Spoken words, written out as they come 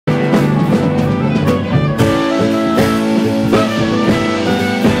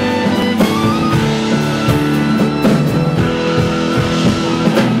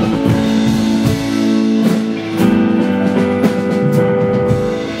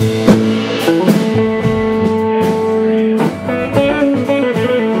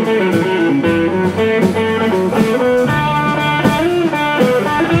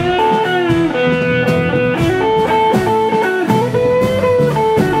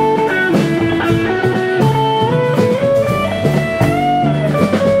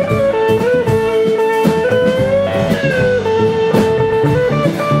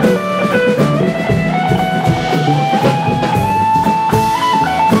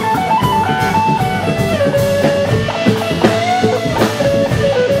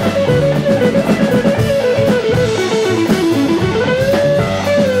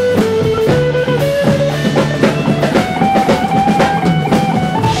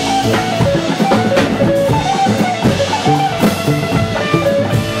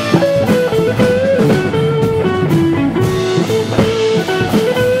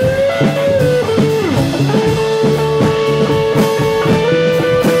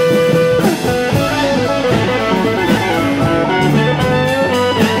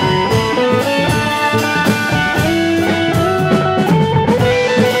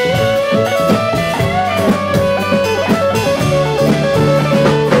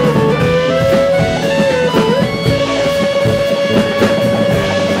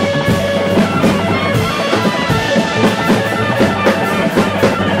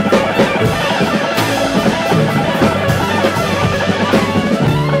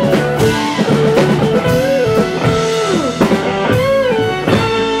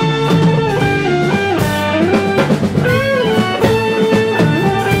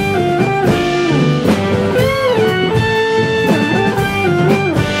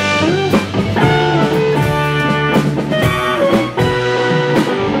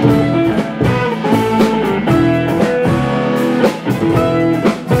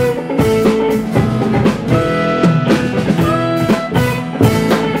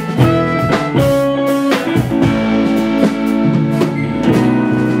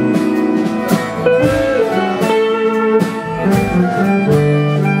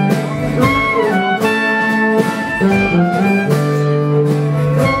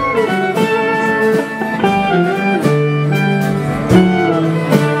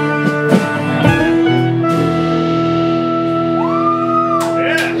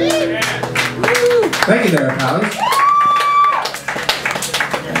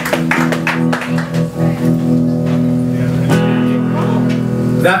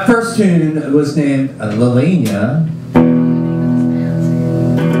That first tune was named Lalania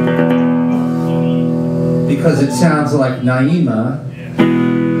because it sounds like Naima,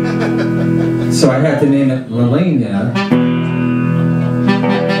 so I had to name it Lalania.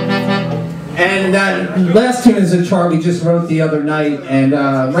 And that last tune is a chart we just wrote the other night, and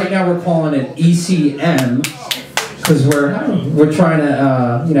right now we're calling it ECM because we're trying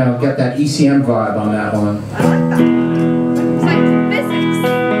to you know, get that ECM vibe on that one.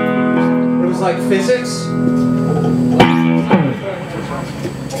 It was like physics.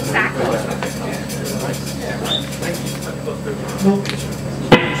 Exactly.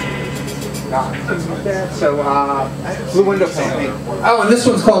 So, Blue Window Pane. Oh, and this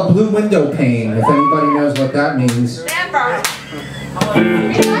one's called Blue Window Pane, if anybody knows what that means. Never.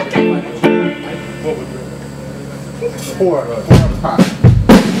 Four o'clock.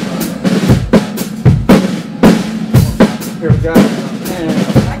 Here we go.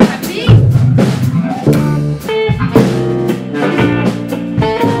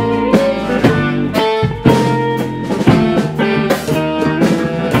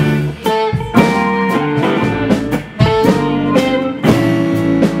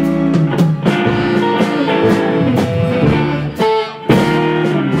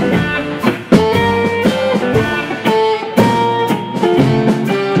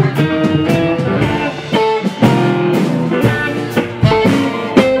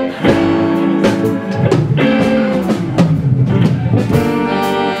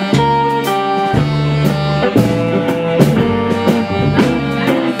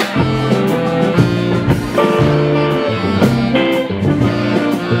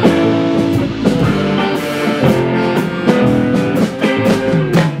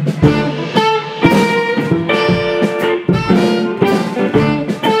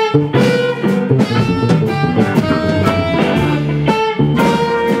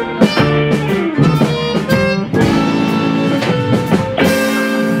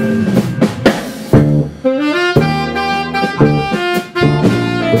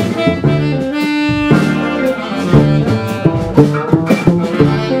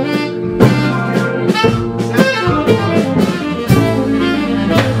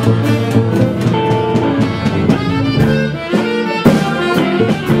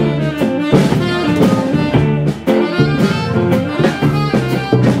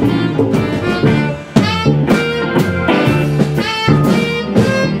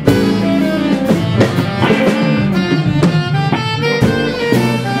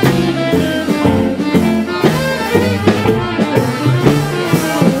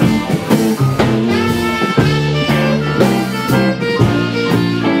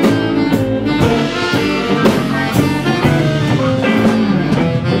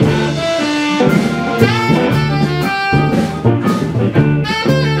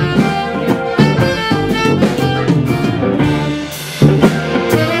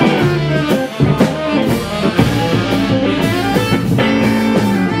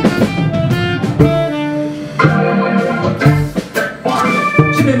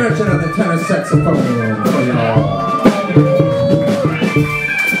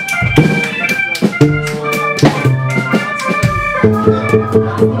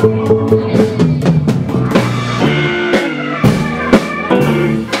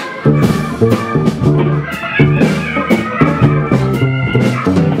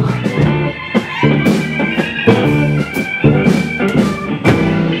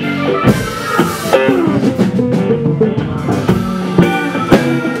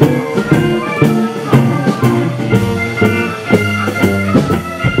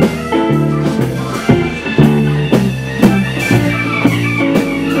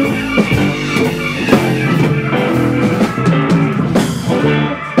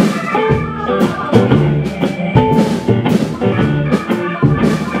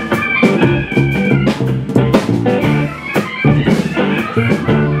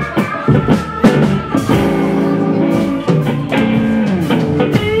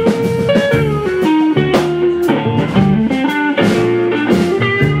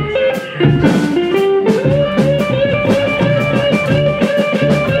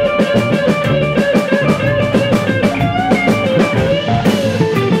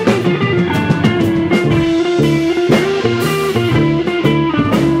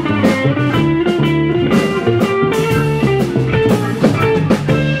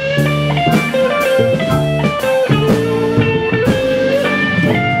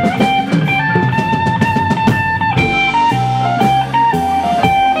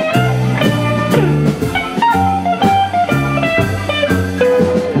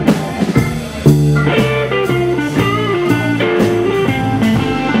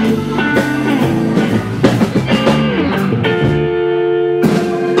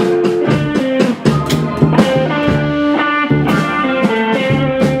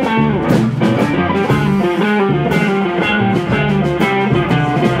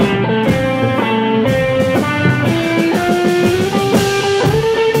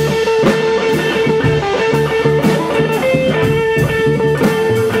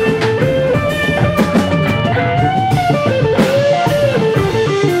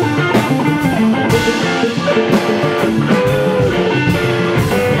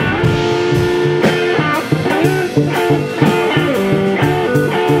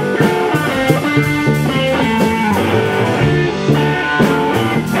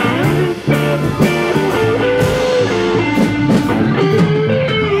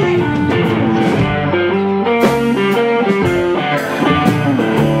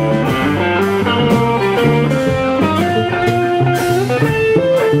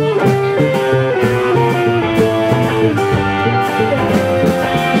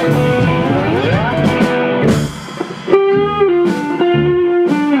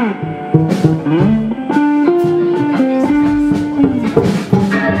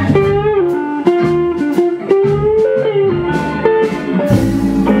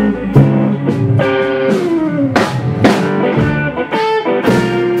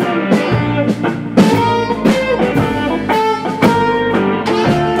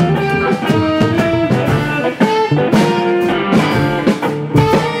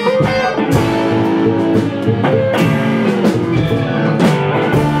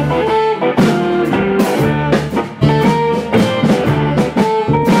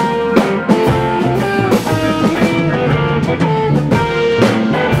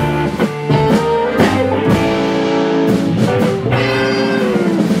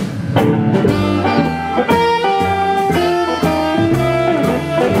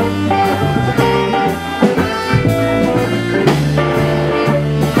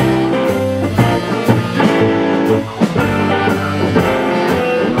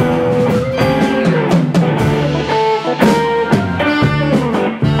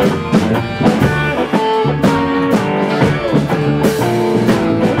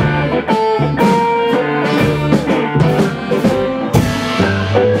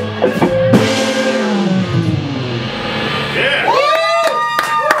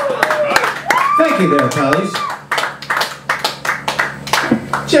 boys.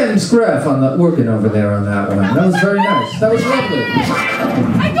 James Graff on the organ over there on that one. That was very nice. That was lovely.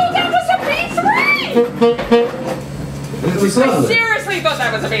 I thought that was a B3! It was I lovely. seriously thought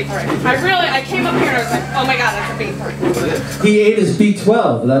that was a B3. I came up here and I was like, oh my god, that's a B3. He ate his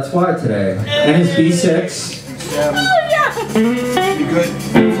B12, that's why today. And his B6. Oh yeah! Be good.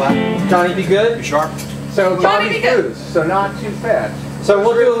 Flat. Johnny, be good? Be sharp. So Johnny, be good. blues, so not too fast. So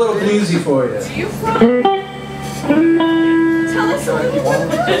we'll do a little bluesy for you. Do you from? Tell us a little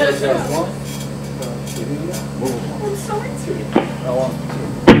bit. I'm so into it.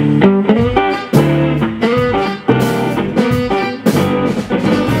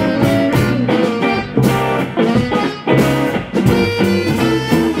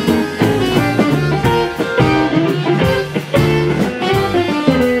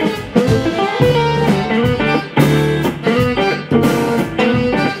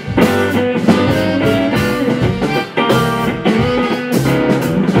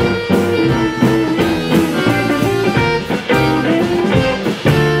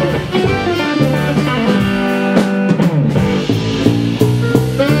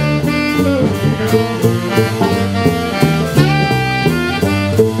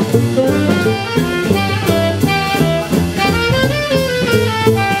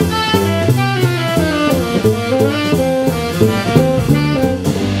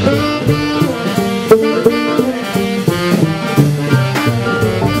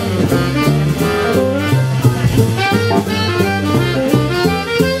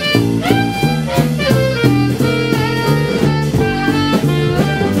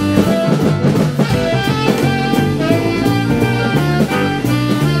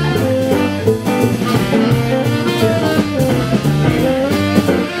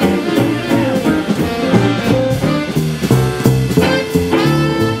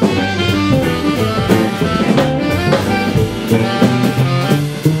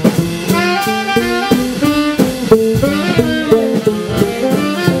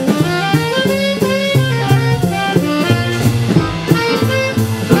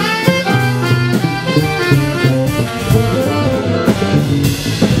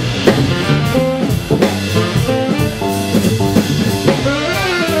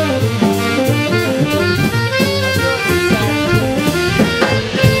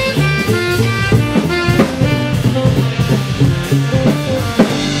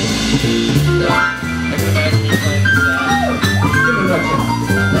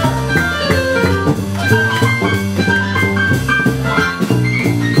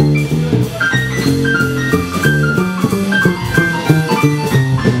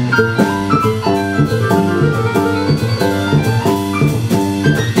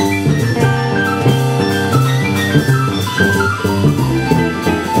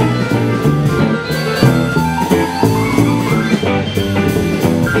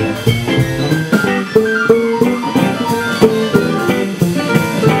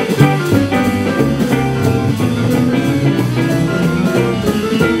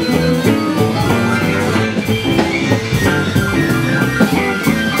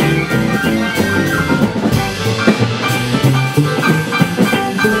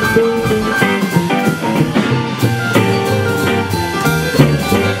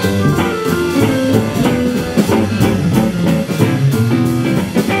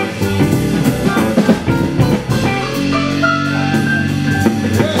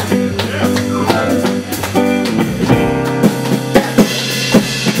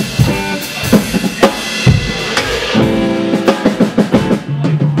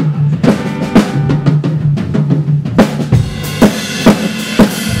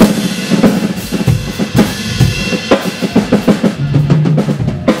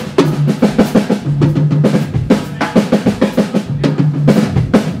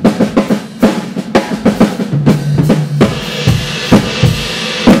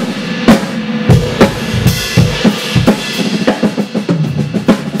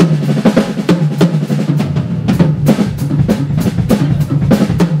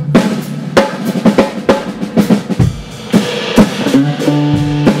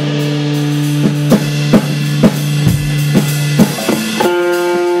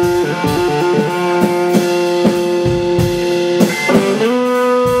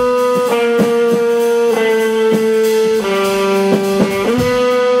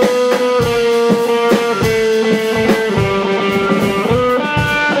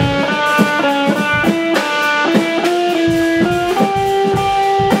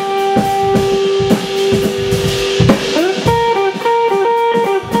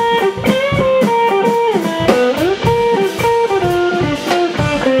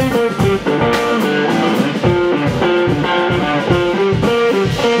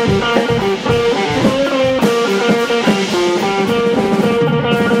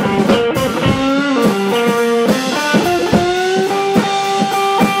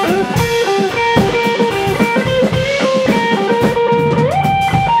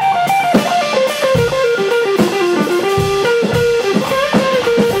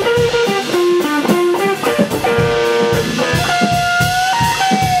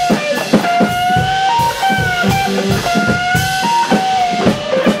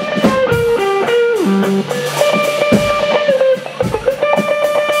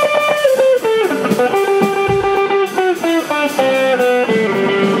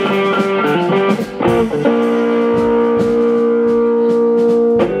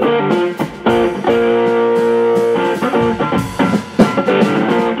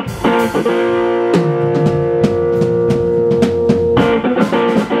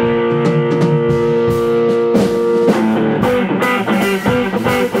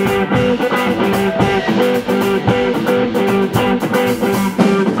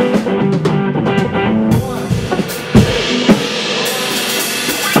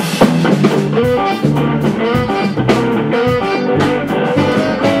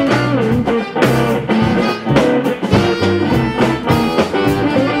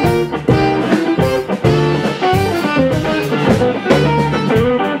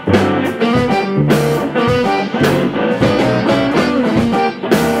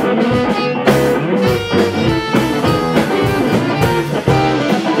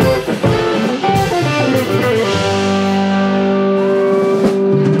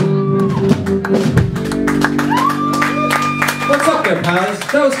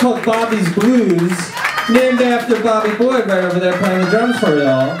 That was called Bobby's Blues, named after Bobby Boyd right over there playing the drums for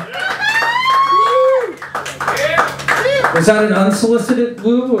y'all. Was that an unsolicited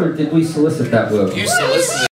woo, or did we solicit that woo? You solicited.